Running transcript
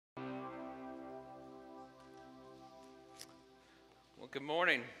Good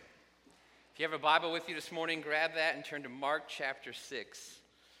morning. If you have a Bible with you this morning, grab that and turn to Mark chapter 6.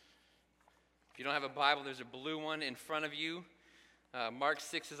 If you don't have a Bible, there's a blue one in front of you. Mark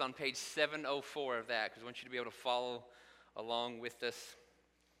 6 is on page 704 of that, because I want you to be able to follow along with us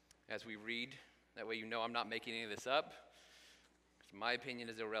as we read. That way you know I'm not making any of this up. My opinion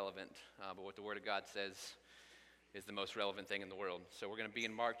is irrelevant, but what the Word of God says is the most relevant thing in the world. So we're going to be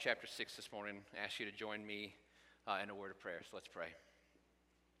in Mark chapter 6 this morning. I ask you to join me in a word of prayer. So let's pray.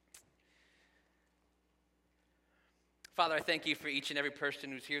 Father, I thank you for each and every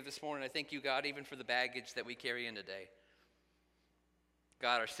person who's here this morning. I thank you, God, even for the baggage that we carry in today.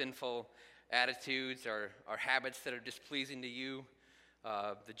 God, our sinful attitudes, our habits that are displeasing to you,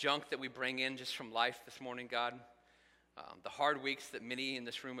 the junk that we bring in just from life this morning, God, the hard weeks that many in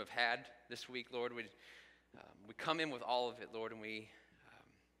this room have had this week, Lord, we come in with all of it, Lord, and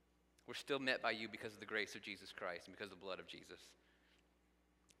we're still met by you because of the grace of Jesus Christ and because of the blood of Jesus.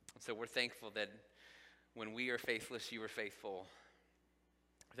 And so we're thankful that when we are faithless, you are faithful.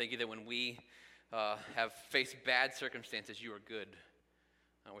 Thank you that when we have faced bad circumstances, you are good.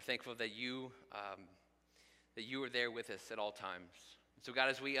 We're thankful that you are there with us at all times. So God,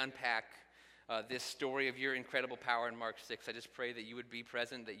 as we unpack this story of your incredible power in Mark 6, I just pray that you would be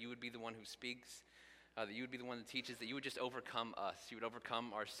present, that you would be the one who speaks, that you would be the one that teaches, that you would just overcome us. You would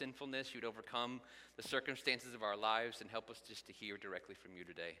overcome our sinfulness. You would overcome the circumstances of our lives and help us just to hear directly from you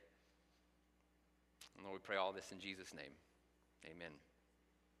today. And Lord, we pray all this in Jesus' name. Amen.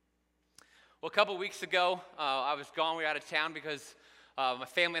 Well, a couple weeks ago, I was gone. We were out of town because my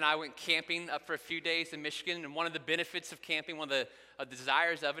family and I went camping up for a few days in Michigan. And one of the benefits of camping, one of the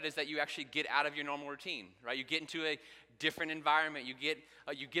desires of it, is that you actually get out of your normal routine, right? You get into a different environment. You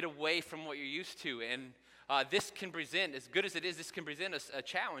get away from what you're used to. And this can present, as good as it is, this can present a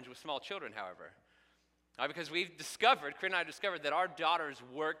challenge with small children, however. Because Corinne and I discovered that our daughters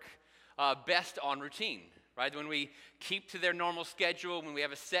work best on routine, right? When we keep to their normal schedule, when we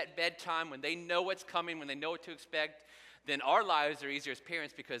have a set bedtime, when they know what's coming, when they know what to expect, then our lives are easier as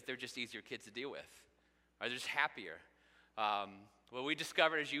parents because they're just easier kids to deal with, right? They're just happier. Well, we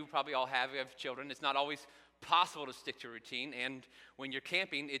discovered, as you probably all have children, it's not always possible to stick to a routine, and when you're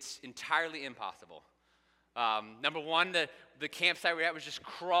camping, it's entirely impossible. Number one, the campsite we were at was just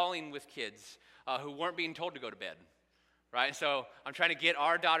crawling with kids who weren't being told to go to bed. Right, so I'm trying to get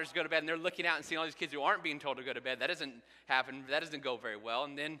our daughters to go to bed, and they're looking out and seeing all these kids who aren't being told to go to bed. That doesn't happen. That doesn't go very well.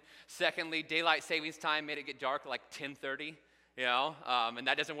 And then, secondly, daylight savings time made it get dark like 10:30, and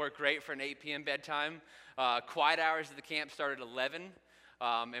that doesn't work great for an 8 p.m. bedtime. Quiet hours at the camp started at 11,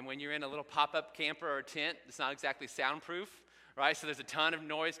 and when you're in a little pop-up camper or tent, it's not exactly soundproof, right? So there's a ton of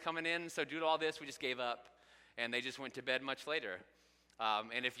noise coming in. So due to all this, we just gave up, and they just went to bed much later.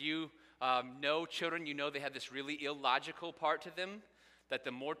 And if you know children, you know they have this really illogical part to them, that the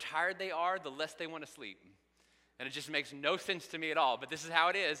more tired they are, the less they want to sleep. And it just makes no sense to me at all, but this is how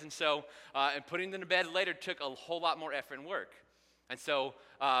it is. And so and putting them to bed later took a whole lot more effort and work. And so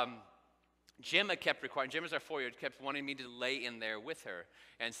Gemma Gemma's our 4-year-old, kept wanting me to lay in there with her.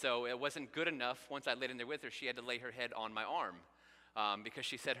 And so it wasn't good enough. Once I laid in there with her, she had to lay her head on my arm. Because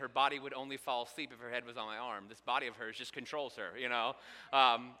she said her body would only fall asleep if her head was on my arm. This body of hers just controls her,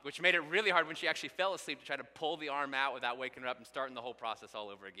 which made it really hard when she actually fell asleep to try to pull the arm out without waking her up and starting the whole process all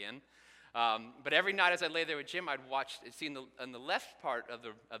over again. But every night as I lay there with Jim, I'd see in the left part of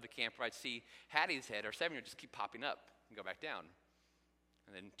the camper, I'd see Hattie's head, our 7-year-old, just keep popping up and go back down.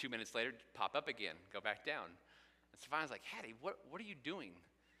 And then 2 minutes later, pop up again, go back down. And Savannah was like, Hattie, what are you doing?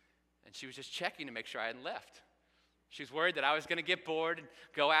 And she was just checking to make sure I hadn't left. She was worried that I was going to get bored and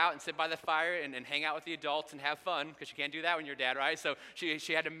go out and sit by the fire and hang out with the adults and have fun, because you can't do that when you're a dad, right? So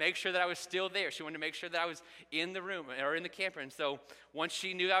she had to make sure that I was still there. She wanted to make sure that I was in the room or in the camper. And so once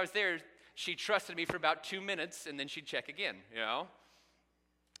she knew I was there, she trusted me for about 2 minutes, and then she'd check again,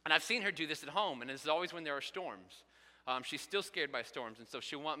 And I've seen her do this at home, and it's always when there are storms. She's still scared by storms, and so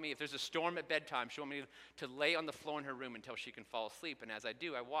she'll want me, if there's a storm at bedtime, she'll want me to lay on the floor in her room until she can fall asleep. And as I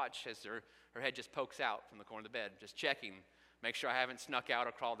do, I watch as her head just pokes out from the corner of the bed, just checking, make sure I haven't snuck out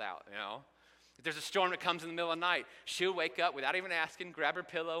or crawled out, If there's a storm that comes in the middle of the night, she'll wake up without even asking, grab her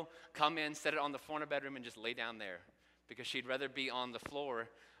pillow, come in, set it on the floor in her bedroom, and just lay down there, because she'd rather be on the floor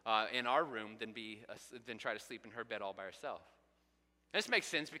in our room than try to sleep in her bed all by herself. This makes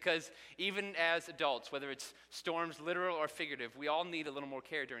sense because even as adults, whether it's storms, literal or figurative, we all need a little more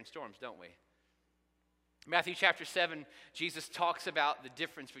care during storms, don't we? Matthew chapter 7, Jesus talks about the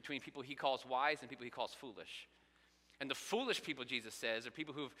difference between people he calls wise and people he calls foolish. And the foolish people, Jesus says, are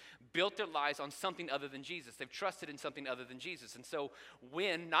people who've built their lives on something other than Jesus. They've trusted in something other than Jesus. And so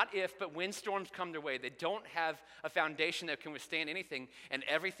when, not if, but when storms come their way, they don't have a foundation that can withstand anything, and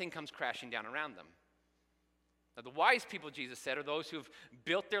everything comes crashing down around them. Now, the wise people, Jesus said, are those who've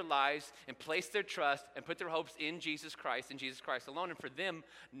built their lives and placed their trust and put their hopes in Jesus Christ and Jesus Christ alone. And for them,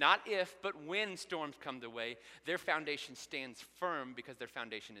 not if, but when storms come their way, their foundation stands firm because their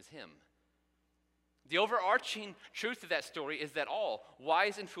foundation is Him. The overarching truth of that story is that all,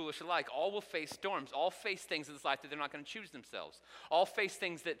 wise and foolish alike, all will face storms, all face things in this life that they're not going to choose themselves, all face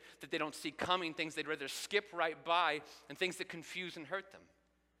things that they don't see coming, things they'd rather skip right by, and things that confuse and hurt them.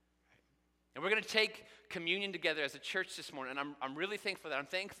 And we're going to take communion together as a church this morning, and I'm really thankful for that. I'm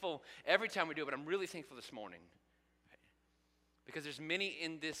thankful every time we do it, but I'm really thankful this morning. Because there's many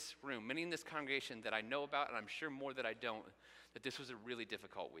in this room, many in this congregation that I know about, and I'm sure more that I don't, that this was a really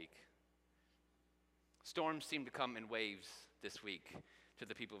difficult week. Storms seem to come in waves this week to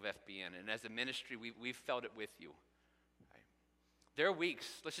the people of FBN, and as a ministry, we've felt it with you. Right? There are weeks,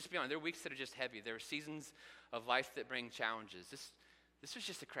 let's just be honest, there are weeks that are just heavy. There are seasons of life that bring challenges. This was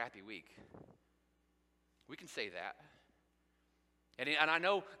just a crappy week. We can say that. And I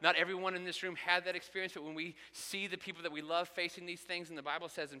know not everyone in this room had that experience, but when we see the people that we love facing these things, and the Bible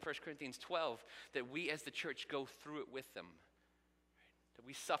says in 1 Corinthians 12 that we as the church go through it with them, right? That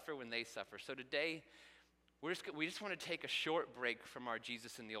we suffer when they suffer. So today, we just want to take a short break from our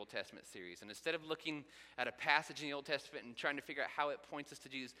Jesus in the Old Testament series. And instead of looking at a passage in the Old Testament and trying to figure out how it points us to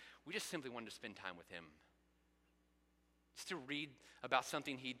Jesus, we just simply wanted to spend time with Him. Just to read about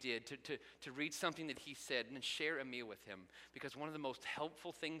something He did, to read something that He said, and then share a meal with Him. Because one of the most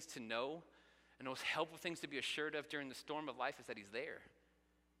helpful things to know, and the most helpful things to be assured of during the storm of life is that He's there.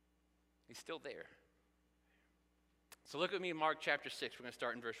 He's still there. So look with me in Mark chapter 6. We're going to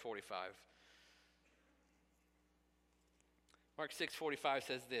start in verse 45. Mark 6:45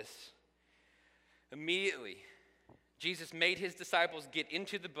 says this: Immediately, Jesus made His disciples get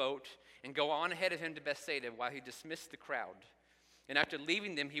into the boat and go on ahead of Him to Bethsaida while He dismissed the crowd. And after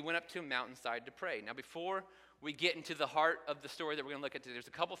leaving them, He went up to a mountainside to pray. Now, before we get into the heart of the story that we're going to look at today, there's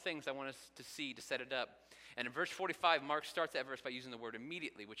a couple things I want us to see to set it up. And in verse 45, Mark starts that verse by using the word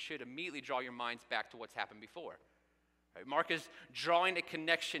immediately, which should immediately draw your minds back to what's happened before. Right? Mark is drawing a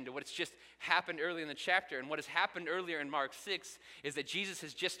connection to what's just happened earlier in the chapter. And what has happened earlier in Mark 6 is that Jesus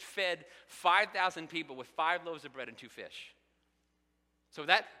has just fed 5,000 people with 5 loaves of bread and 2 fish. So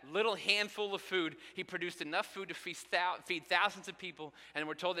that little handful of food, He produced enough food to feed thousands of people, and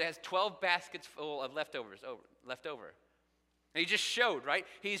we're told it has 12 baskets full of leftovers left over. And He just showed, right?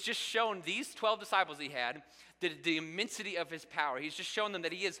 He's just shown these 12 disciples He had the immensity of His power. He's just shown them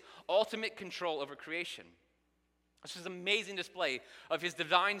that He has ultimate control over creation. This is an amazing display of His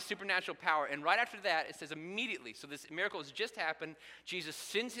divine supernatural power. And right after that, it says immediately. So this miracle has just happened. Jesus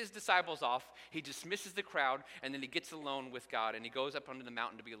sends His disciples off. He dismisses the crowd. And then He gets alone with God. And He goes up onto the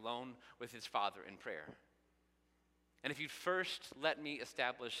mountain to be alone with His Father in prayer. And if you'd first let me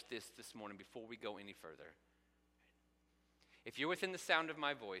establish this morning before we go any further. If you're within the sound of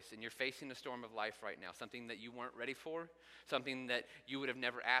my voice and you're facing a storm of life right now, something that you weren't ready for, something that you would have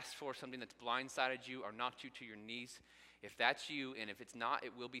never asked for, something that's blindsided you or knocked you to your knees, if that's you, and if it's not,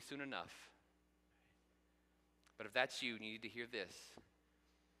 it will be soon enough. But if that's you, you need to hear this.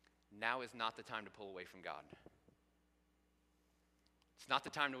 Now is not the time to pull away from God. It's not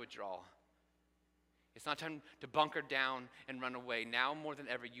the time to withdraw. It's not time to bunker down and run away. Now more than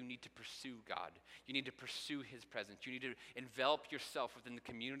ever, you need to pursue God. You need to pursue His presence. You need to envelop yourself within the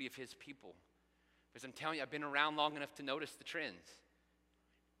community of His people. Because I'm telling you, I've been around long enough to notice the trends.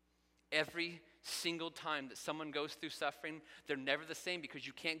 Every single time that someone goes through suffering, they're never the same because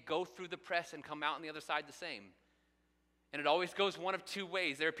you can't go through the press and come out on the other side the same. And it always goes one of two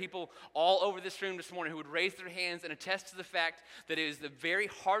ways. There are people all over this room this morning who would raise their hands and attest to the fact that it is the very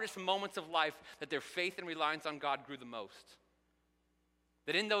hardest moments of life that their faith and reliance on God grew the most.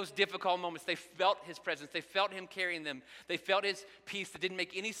 That in those difficult moments, they felt His presence. They felt Him carrying them. They felt His peace that didn't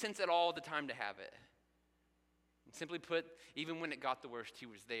make any sense at all at the time to have it. And simply put, even when it got the worst, He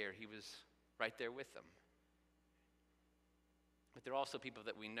was there. He was right there with them. But there are also people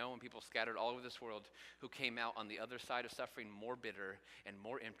that we know and people scattered all over this world who came out on the other side of suffering more bitter and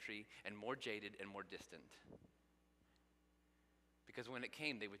more empty and more jaded and more distant. Because when it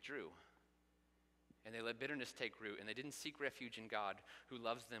came, they withdrew. And they let bitterness take root, and they didn't seek refuge in God who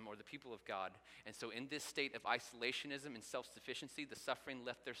loves them or the people of God. And so in this state of isolationism and self-sufficiency, the suffering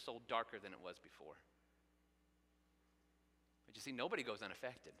left their soul darker than it was before. But you see, nobody goes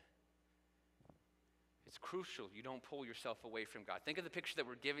unaffected. It's crucial you don't pull yourself away from God. Think of the picture that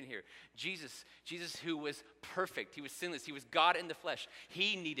we're given here. Jesus who was perfect. He was sinless. He was God in the flesh.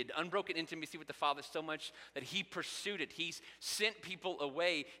 He needed unbroken intimacy with the Father so much that he pursued it. He sent people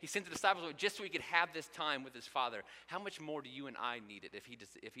away. He sent the disciples away just so he could have this time with his Father. How much more do you and I need it if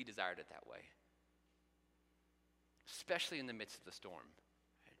he desired it that way? Especially in the midst of the storm.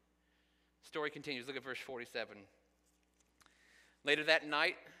 The story continues. Look at verse 47. Later that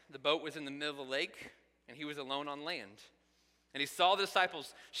night, the boat was in the middle of the lake, and he was alone on land. And he saw the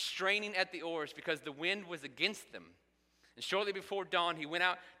disciples straining at the oars because the wind was against them. And shortly before dawn, he went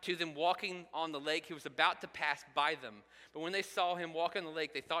out to them walking on the lake. He was about to pass by them. But when they saw him walk on the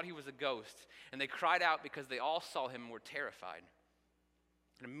lake, they thought he was a ghost. And they cried out because they all saw him and were terrified.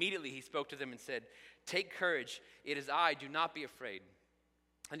 And immediately he spoke to them and said, "Take courage, it is I, do not be afraid."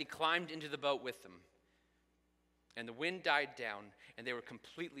 And he climbed into the boat with them. And the wind died down, and they were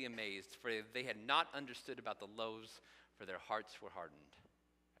completely amazed, for they had not understood about the loaves, for their hearts were hardened.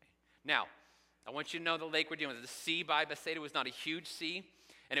 Okay. Now, I want you to know the lake we're dealing with. The sea by Bethsaida was not a huge sea,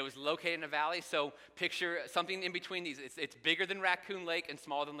 and it was located in a valley. So picture something in between these. It's bigger than Raccoon Lake and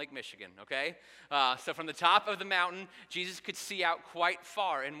smaller than Lake Michigan, okay? So from the top of the mountain, Jesus could see out quite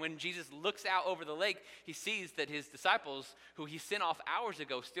far. And when Jesus looks out over the lake, he sees that his disciples, who he sent off hours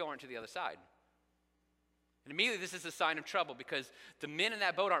ago, still aren't to the other side. And immediately this is a sign of trouble because the men in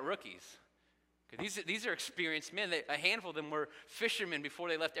that boat aren't rookies. Okay, these are experienced men. A handful of them were fishermen before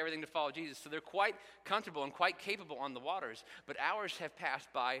they left everything to follow Jesus. So they're quite comfortable and quite capable on the waters. But hours have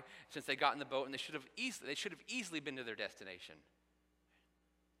passed by since they got in the boat, and they should have easily been to their destination.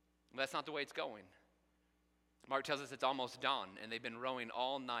 But that's not the way it's going. Mark tells us it's almost dawn, and they've been rowing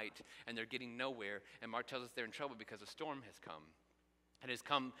all night, and they're getting nowhere. And Mark tells us they're in trouble because a storm has come. And has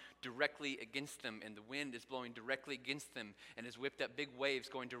come directly against them, and the wind is blowing directly against them, and has whipped up big waves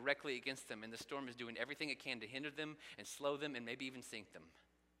going directly against them, and the storm is doing everything it can to hinder them and slow them and maybe even sink them.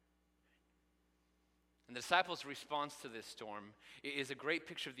 And the disciples' response to this storm is a great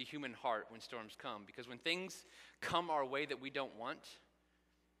picture of the human heart when storms come, because when things come our way that we don't want,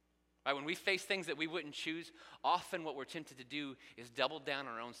 right, when we face things that we wouldn't choose, often what we're tempted to do is double down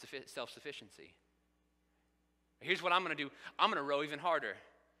on our own self-sufficiency. Here's what I'm going to do. I'm going to row even harder.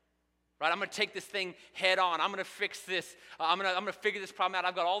 Right? I'm going to take this thing head on. I'm going to fix this. I'm going to figure this problem out.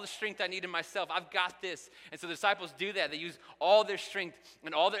 I've got all the strength I need in myself. I've got this. And so the disciples do that. They use all their strength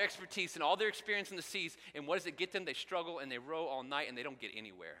and all their expertise and all their experience in the seas. And what does it get them? They struggle and they row all night and they don't get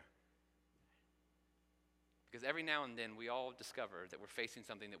anywhere. Because every now and then we all discover that we're facing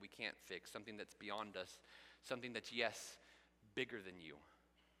something that we can't fix, something that's beyond us, something that's, yes, bigger than you.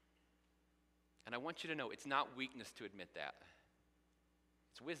 And I want you to know it's not weakness to admit that.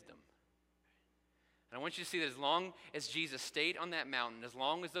 It's wisdom. And I want you to see that as long as Jesus stayed on that mountain, as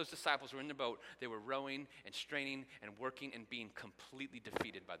long as those disciples were in the boat, they were rowing and straining and working and being completely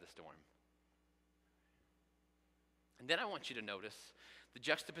defeated by the storm. And then I want you to notice the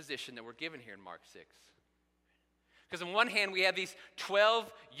juxtaposition that we're given here in Mark 6. Because on one hand, we have these 12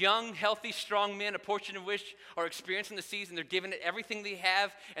 young, healthy, strong men, a portion of which are experiencing the seas, and they're giving it everything they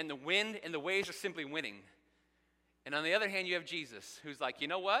have, and the wind and the waves are simply winning. And on the other hand, you have Jesus, who's like, you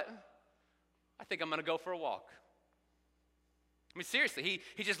know what? I think I'm going to go for a walk. I mean, seriously,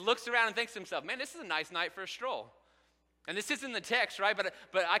 he just looks around and thinks to himself, man, this is a nice night for a stroll. And this isn't the text, right?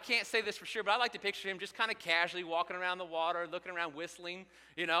 But I can't say this for sure, but I like to picture him just kind of casually walking around the water, looking around, whistling,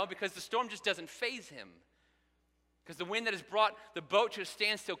 because the storm just doesn't faze him. Because the wind that has brought the boat to a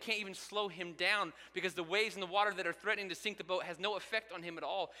standstill can't even slow him down, because the waves and the water that are threatening to sink the boat has no effect on him at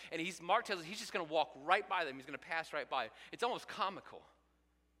all. And Mark tells us he's just going to walk right by them. He's going to pass right by. It's almost comical.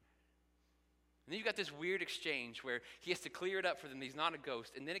 And then you've got this weird exchange where he has to clear it up for them. He's not a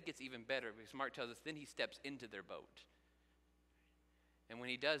ghost. And then it gets even better, because Mark tells us then he steps into their boat. And when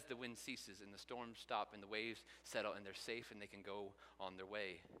he does, the wind ceases and the storms stop and the waves settle and they're safe and they can go on their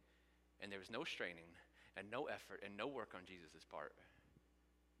way. And there's no straining and no effort and no work on Jesus' part.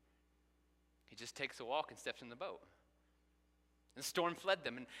 He just takes a walk and steps in the boat. And the storm fled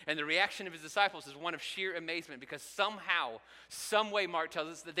them. And the reaction of his disciples is one of sheer amazement, because somehow, some way, Mark tells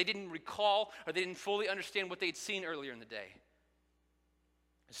us that they didn't recall or they didn't fully understand what they'd seen earlier in the day.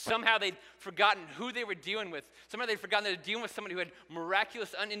 Somehow they'd forgotten who they were dealing with. Somehow they'd forgotten they were dealing with somebody who had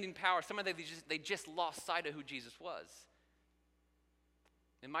miraculous, unending power. Somehow they just lost sight of who Jesus was.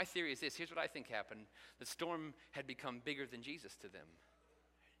 And my theory is this. Here's what I think happened. The storm had become bigger than Jesus to them.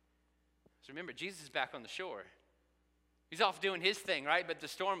 So remember, Jesus is back on the shore. He's off doing his thing, right? But the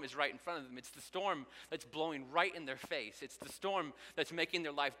storm is right in front of them. It's the storm that's blowing right in their face. It's the storm that's making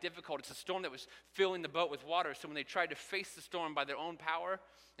their life difficult. It's the storm that was filling the boat with water. So when they tried to face the storm by their own power,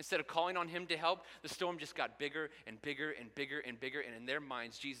 instead of calling on him to help, the storm just got bigger and bigger and bigger and bigger. And in their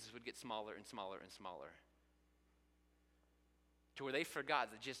minds, Jesus would get smaller and smaller and smaller. To where they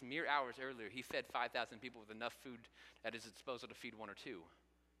forgot that just mere hours earlier, he fed 5,000 people with enough food at his disposal to feed one or two.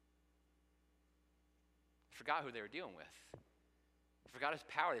 They forgot who they were dealing with. They forgot his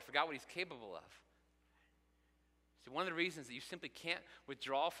power. They forgot what he's capable of. So one of the reasons that you simply can't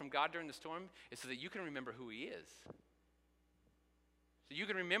withdraw from God during the storm is so that you can remember who he is. So you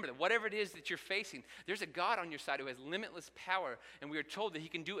can remember that whatever it is that you're facing, there's a God on your side who has limitless power, and we are told that he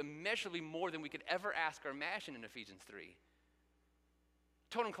can do immeasurably more than we could ever ask or imagine in Ephesians 3.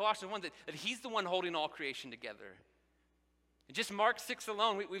 Told in Colossians 1 that he's the one holding all creation together. In just Mark 6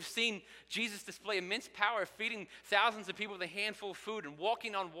 alone, we've seen Jesus display immense power, feeding thousands of people with a handful of food and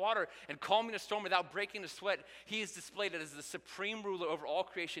walking on water and calming a storm without breaking a sweat. He is displayed as the supreme ruler over all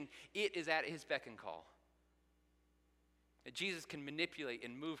creation. It is at his beck and call. That Jesus can manipulate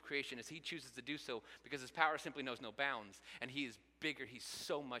and move creation as he chooses to do so because his power simply knows no bounds. And he is bigger. He's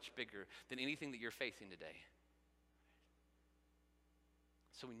so much bigger than anything that you're facing today.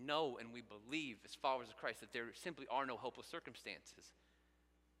 So we know and we believe as followers of Christ that there simply are no hopeless circumstances.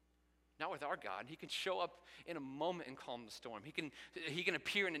 Not with our God. He can show up in a moment and calm the storm. He can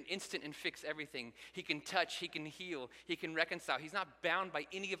appear in an instant and fix everything. He can touch, he can heal, he can reconcile. He's not bound by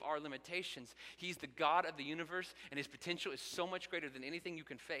any of our limitations. He's the God of the universe, and his potential is so much greater than anything you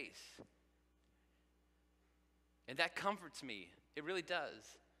can face. And that comforts me. It really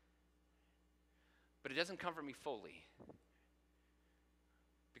does. But it doesn't comfort me fully.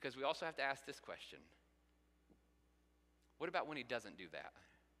 Because we also have to ask this question. What about when he doesn't do that?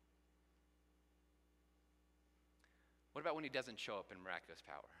 What about when he doesn't show up in miraculous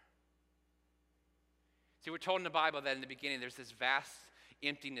power? See, we're told in the Bible that in the beginning there's this vast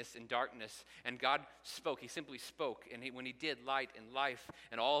emptiness and darkness, and God spoke. He simply spoke, and when he did, light and life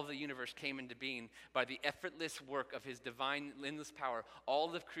and all of the universe came into being by the effortless work of his divine, endless power.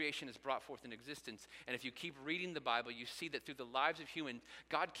 All of creation is brought forth in existence, and if you keep reading the Bible, you see that through the lives of humans,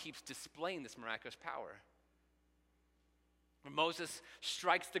 God keeps displaying this miraculous power. When Moses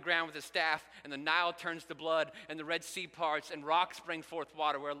strikes the ground with his staff and the Nile turns to blood and the Red Sea parts and rocks bring forth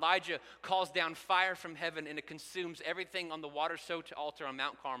water, where Elijah calls down fire from heaven and it consumes everything on the water-soaked altar on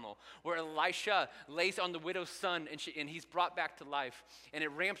Mount Carmel, where Elisha lays on the widow's son and he's brought back to life. And it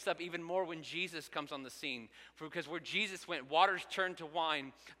ramps up even more when Jesus comes on the scene. Because where Jesus went, waters turned to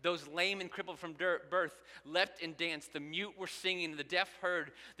wine. Those lame and crippled from birth leapt and danced. The mute were singing. The deaf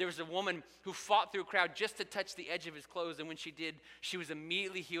heard. There was a woman who fought through a crowd just to touch the edge of his clothes, and when she did, she was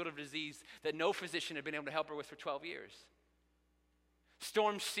immediately healed of disease that no physician had been able to help her with for 12 years.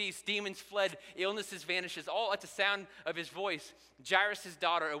 Storms ceased, demons fled, illnesses vanished, all at the sound of his voice. Jairus'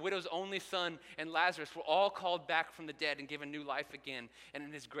 daughter, a widow's only son, and Lazarus were all called back from the dead and given new life again. And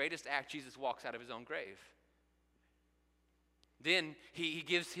in his greatest act, Jesus walks out of his own grave. Then he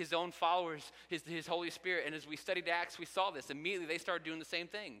gives his own followers his Holy Spirit, and as we studied Acts, we saw this. Immediately they started doing the same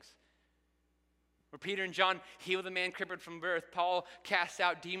things. Where Peter and John heal the man crippled from birth. Paul casts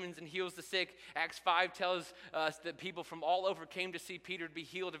out demons and heals the sick. Acts 5 tells us that people from all over came to see Peter to be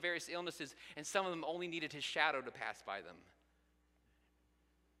healed of various illnesses, and some of them only needed his shadow to pass by them.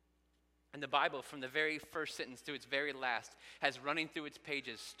 And the Bible, from the very first sentence to its very last, has running through its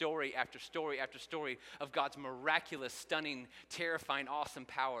pages story after story after story of God's miraculous, stunning, terrifying, awesome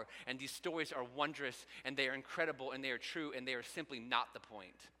power. And these stories are wondrous, and they are incredible, and they are true, and they are simply not the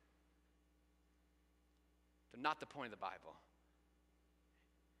point. They're not the point of the Bible.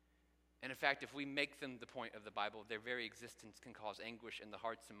 And in fact, if we make them the point of the Bible, their very existence can cause anguish in the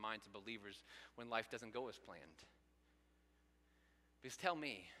hearts and minds of believers when life doesn't go as planned. Because tell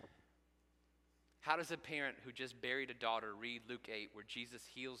me, how does a parent who just buried a daughter read Luke 8 where Jesus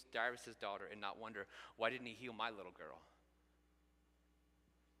heals Jairus' daughter and not wonder, why didn't he heal my little girl?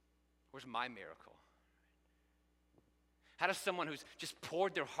 Where's my miracle? How does someone who's just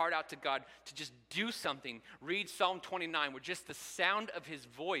poured their heart out to God to just do something read Psalm 29 where just the sound of his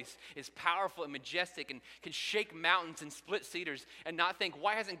voice is powerful and majestic and can shake mountains and split cedars and not think,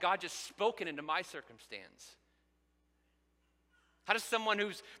 why hasn't God just spoken into my circumstance? How does someone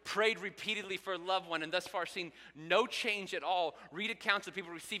who's prayed repeatedly for a loved one and thus far seen no change at all read accounts of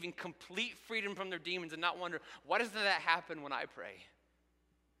people receiving complete freedom from their demons and not wonder, why doesn't that happen when I pray?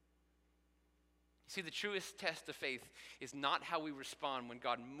 See, the truest test of faith is not how we respond when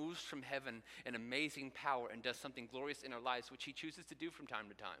God moves from heaven in amazing power and does something glorious in our lives, which he chooses to do from time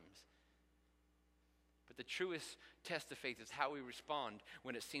to time. But the truest test of faith is how we respond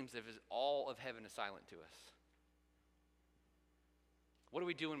when it seems as if all of heaven is silent to us. What do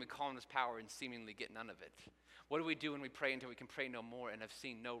we do when we call on His power and seemingly get none of it? What do we do when we pray until we can pray no more and have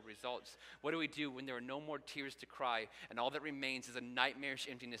seen no results? What do we do when there are no more tears to cry and all that remains is a nightmarish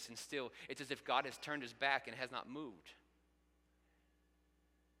emptiness, and still it's as if God has turned His back and has not moved?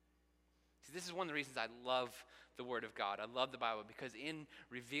 See, this is one of the reasons I love the Word of God. I love the Bible because in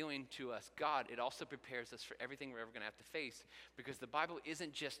revealing to us God, it also prepares us for everything we're ever going to have to face, because the Bible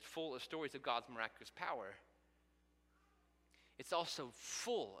isn't just full of stories of God's miraculous power. It's also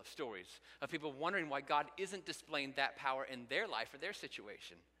full of stories of people wondering why God isn't displaying that power in their life or their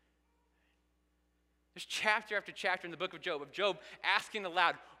situation. There's chapter after chapter in the book of Job asking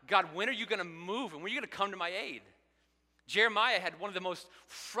aloud, God, when are you going to move and when are you going to come to my aid? Jeremiah had one of the most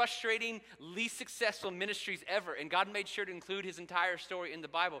frustrating, least successful ministries ever, and God made sure to include his entire story in the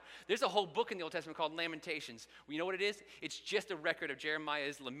Bible. There's a whole book in the Old Testament called Lamentations. Well, you know what it is? It's just a record of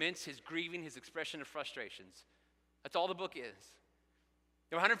Jeremiah's laments, his grieving, his expression of frustrations. That's all the book is.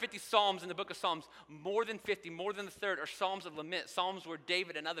 There are 150 Psalms in the book of Psalms. More than 50, more than a third are Psalms of lament, Psalms where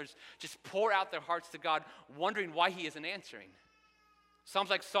David and others just pour out their hearts to God, wondering why He isn't answering.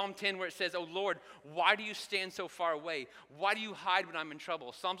 Psalms like Psalm 10 where it says, "Oh Lord, why do you stand so far away? Why do you hide when I'm in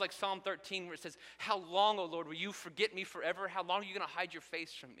trouble?" Psalms like Psalm 13 where it says, "How long, O Lord, will you forget me forever? How long are you going to hide your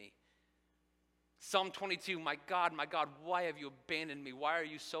face from me?" Psalm 22, my God, why have you abandoned me? Why are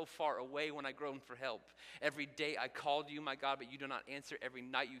you so far away when I groan for help? Every day I call to you, my God, but you do not answer. Every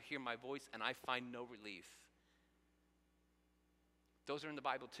night you hear my voice, and I find no relief. Those are in the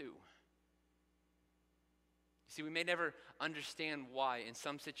Bible too. You see, we may never understand why. In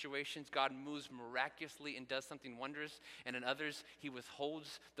some situations, God moves miraculously and does something wondrous, and in others, He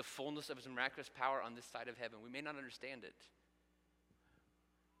withholds the fullness of His miraculous power on this side of heaven. We may not understand it.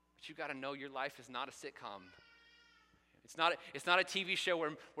 But you got to know your life is not a sitcom. It's not a TV show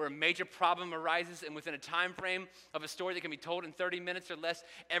where a major problem arises and within a time frame of a story that can be told in 30 minutes or less,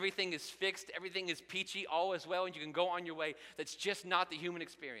 everything is fixed, everything is peachy, all is well, and you can go on your way. That's just not the human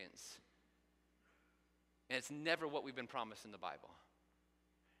experience. And it's never what we've been promised in the Bible.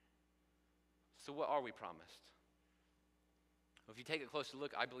 So what are we promised? Well, if you take a closer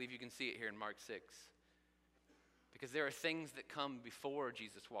look, I believe you can see it here in Mark 6. Because there are things that come before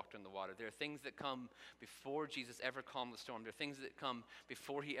Jesus walked on the water. There are things that come before Jesus ever calmed the storm. There are things that come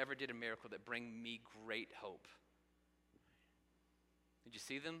before He ever did a miracle that bring me great hope. Did you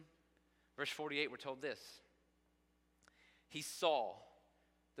see them? Verse 48, we're told this. He saw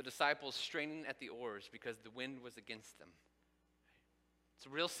the disciples straining at the oars because the wind was against them. It's a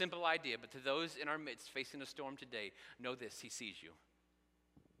real simple idea, but to those in our midst facing a storm today, know this: He sees you.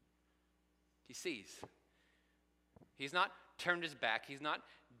 He sees. He's not turned His back. He's not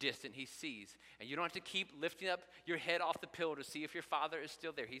distant. He sees. And you don't have to keep lifting up your head off the pillow to see if your Father is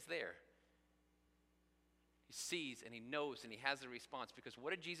still there. He's there. He sees and He knows and He has a response, because what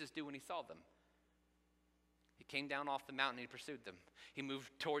did Jesus do when He saw them? He came down off the mountain and He pursued them. He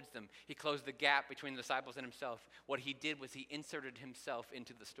moved towards them. He closed the gap between the disciples and Himself. What He did was He inserted Himself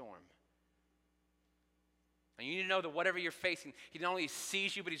into the storm. And you need to know that whatever you're facing, He not only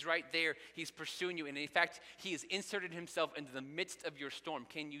sees you, but He's right there. He's pursuing you. And in fact, He has inserted Himself into the midst of your storm.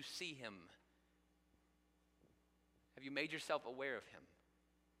 Can you see Him? Have you made yourself aware of Him?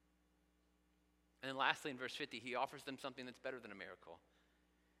 And then lastly, in verse 50, He offers them something that's better than a miracle.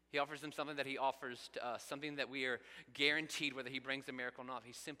 He offers them something that He offers to us, something that we are guaranteed whether He brings a miracle or not.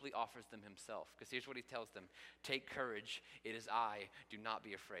 He simply offers them Himself. Because here's what He tells them: take courage, it is I, do not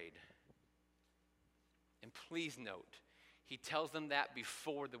be afraid. And please note, He tells them that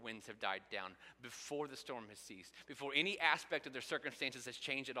before the winds have died down, before the storm has ceased, before any aspect of their circumstances has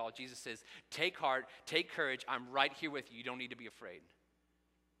changed at all. Jesus says, take heart, take courage, I'm right here with you. You don't need to be afraid.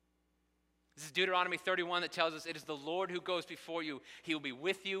 This is Deuteronomy 31 that tells us it is the Lord who goes before you. He will be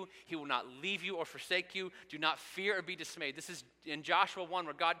with you. He will not leave you or forsake you. Do not fear or be dismayed. This is in Joshua 1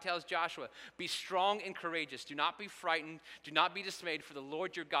 where God tells Joshua, be strong and courageous. Do not be frightened. Do not be dismayed, for the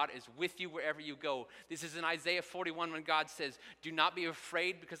Lord your God is with you wherever you go. This is in Isaiah 41 when God says, do not be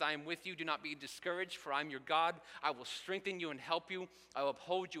afraid because I am with you. Do not be discouraged, for I am your God. I will strengthen you and help you. I will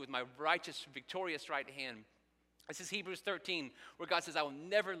uphold you with my righteous, victorious right hand. This is Hebrews 13, where God says, I will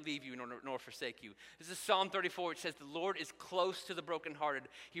never leave you nor forsake you. This is Psalm 34, which says, the Lord is close to the brokenhearted.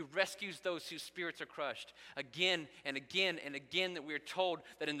 He rescues those whose spirits are crushed. Again and again and again that we are told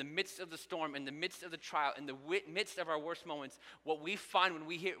that in the midst of the storm, in the midst of the trial, in the midst of our worst moments, what we find when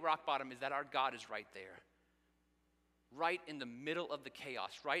we hit rock bottom is that our God is right there. right in the middle of the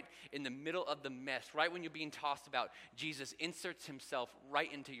chaos, right in the middle of the mess, right when you're being tossed about, Jesus inserts himself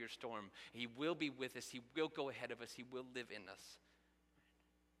right into your storm. He will be with us. He will go ahead of us. He will live in us.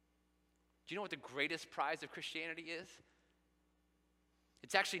 Do you know what the greatest prize of Christianity is?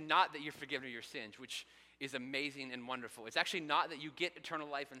 It's actually not that you're forgiven of your sins, which is amazing and wonderful. It's actually not that you get eternal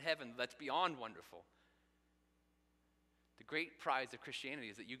life in heaven. That's beyond wonderful. The great prize of Christianity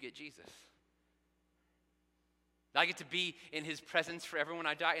is that you get Jesus. I get to be in his presence forever when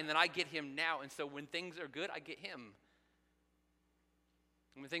I die, and then I get him now. And so when things are good, I get him.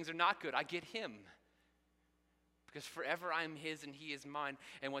 And when things are not good, I get him. Because forever I am his and he is mine.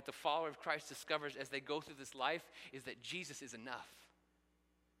 And what the follower of Christ discovers as they go through this life is that Jesus is enough.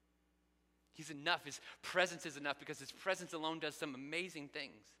 He's enough. His presence is enough because his presence alone does some amazing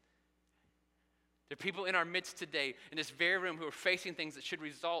things. There are people in our midst today, in this very room, who are facing things that should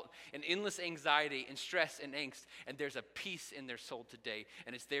result in endless anxiety and stress and angst, and there's a peace in their soul today,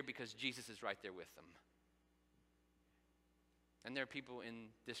 and it's there because Jesus is right there with them. And there are people in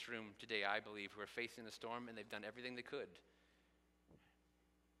this room today, I believe, who are facing a storm, and they've done everything they could.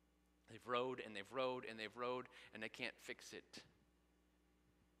 They've rowed, and they've rowed, and they've rowed, and they can't fix it.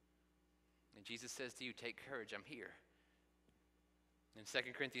 And Jesus says to you, take courage, I'm here. In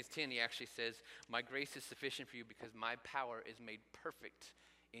 2 Corinthians 10, he actually says, my grace is sufficient for you because my power is made perfect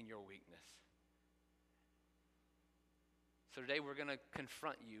in your weakness. So today we're going to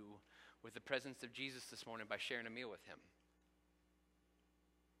confront you with the presence of Jesus this morning by sharing a meal with him.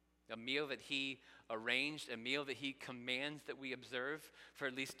 A meal that he arranged, a meal that he commands that we observe for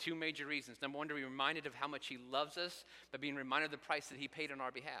at least two major reasons. Number one, to be reminded of how much he loves us, but being reminded of the price that he paid on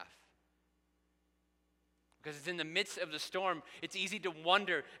our behalf. Because it's in the midst of the storm, it's easy to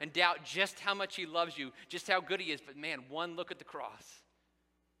wonder and doubt just how much he loves you, just how good he is. But man, one look at the cross,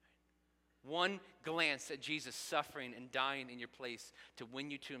 one glance at Jesus suffering and dying in your place to win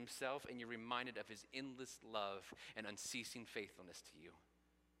you to himself, and you're reminded of his endless love and unceasing faithfulness to you.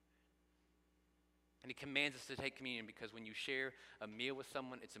 And he commands us to take communion because when you share a meal with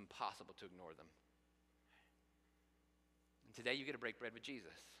someone, it's impossible to ignore them. And today you get to break bread with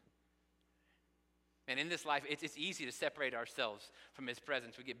Jesus. And in this life, it's easy to separate ourselves from his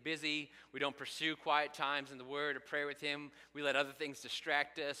presence. We get busy. We don't pursue quiet times in the word or prayer with him. We let other things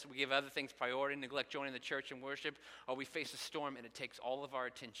distract us. We give other things priority, neglect joining the church and worship. Or we face a storm and it takes all of our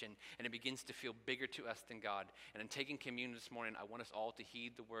attention and it begins to feel bigger to us than God. And in taking communion this morning, I want us all to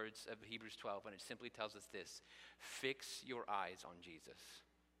heed the words of Hebrews 12. And it simply tells us this: fix your eyes on Jesus,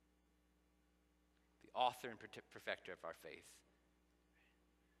 the author and perfecter of our faith.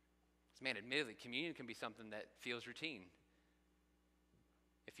 Man, admittedly, communion can be something that feels routine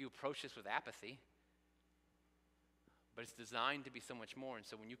if you approach this with apathy, but it's designed to be so much more. And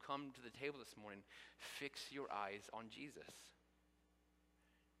so when you come to the table this morning, fix your eyes on Jesus.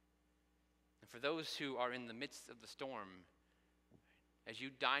 And for those who are in the midst of the storm, as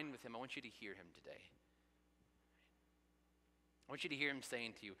you dine with him, I want you to hear him today. I want you to hear him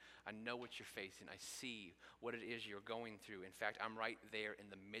saying to you, I know what you're facing. I see what it is you're going through. In fact, I'm right there in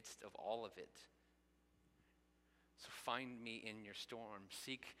the midst of all of it. So find me in your storm.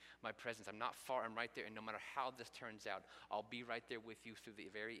 Seek my presence. I'm not far. I'm right there. And no matter how this turns out, I'll be right there with you through the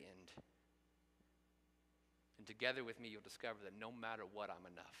very end. And together with me, you'll discover that no matter what,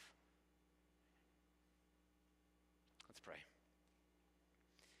 I'm enough. Let's pray.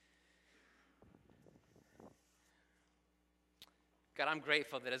 God, I'm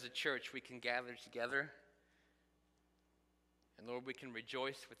grateful that as a church we can gather together. And Lord, we can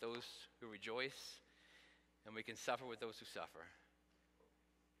rejoice with those who rejoice, and we can suffer with those who suffer.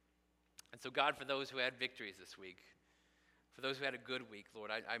 And so God, for those who had victories this week, for those who had a good week,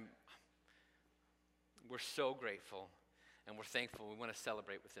 Lord, we're so grateful and we're thankful. We want to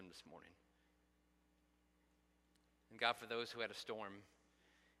celebrate with them this morning. And God, for those who had a storm,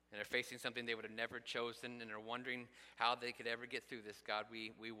 and are facing something they would have never chosen and are wondering how they could ever get through this, God,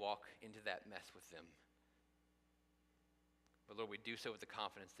 we walk into that mess with them. But Lord, we do so with the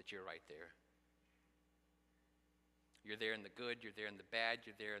confidence that you're right there. You're there in the good, you're there in the bad,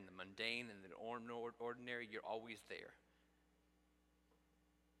 you're there in the mundane and the ordinary, you're always there.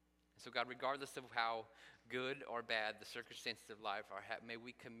 And so God, regardless of how good or bad the circumstances of life are, may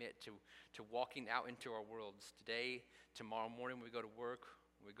we commit to walking out into our worlds today, tomorrow morning when we go to work,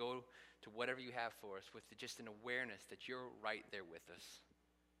 we go to whatever you have for us with just an awareness that you're right there with us.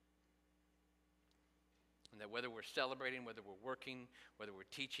 And that whether we're celebrating, whether we're working, whether we're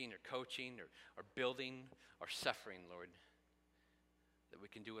teaching or coaching or building or suffering, Lord, that we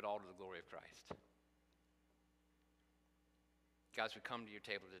can do it all to the glory of Christ. God, as we come to your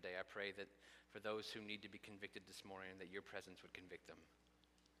table today, I pray that for those who need to be convicted this morning, that your presence would convict them.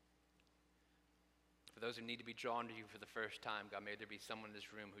 For those who need to be drawn to you for the first time, God, may there be someone in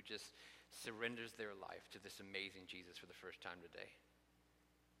this room who just surrenders their life to this amazing Jesus for the first time today.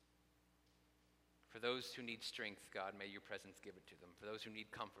 For those who need strength, God, may your presence give it to them. For those who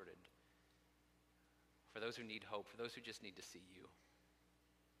need comforted, for those who need hope, for those who just need to see you.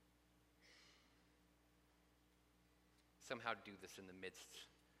 Somehow do this in the midst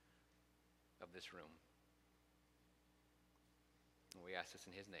of this room. And we ask this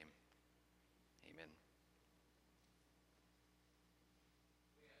in his name. Amen.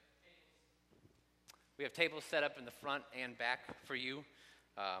 We have tables set up in the front and back for you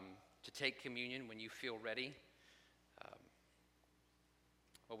to take communion when you feel ready.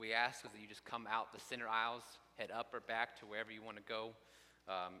 What we ask is that you just come out the center aisles, head up or back to wherever you want to go,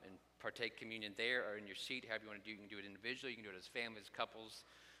 and partake communion there or in your seat, however you want to do. You can do it individually, you can do it as families, couples.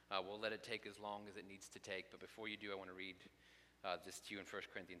 We'll let it take as long as it needs to take. But before you do, I want to read this to you in 1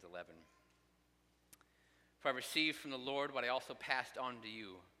 Corinthians 11. For I received from the Lord what I also passed on to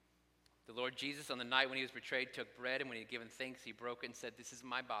you. The Lord Jesus, on the night when he was betrayed, took bread, and when he had given thanks, he broke it and said, "This is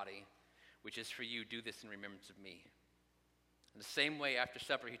my body, which is for you. Do this in remembrance of me." In the same way, after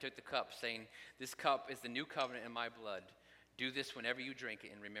supper, he took the cup, saying, "This cup is the new covenant in my blood. Do this whenever you drink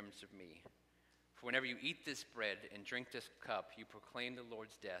it in remembrance of me. For whenever you eat this bread and drink this cup, you proclaim the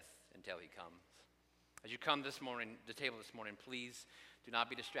Lord's death until he comes." As you come this morning, the table this morning, please do not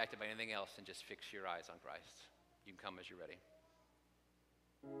be distracted by anything else and just fix your eyes on Christ. You can come as you're ready.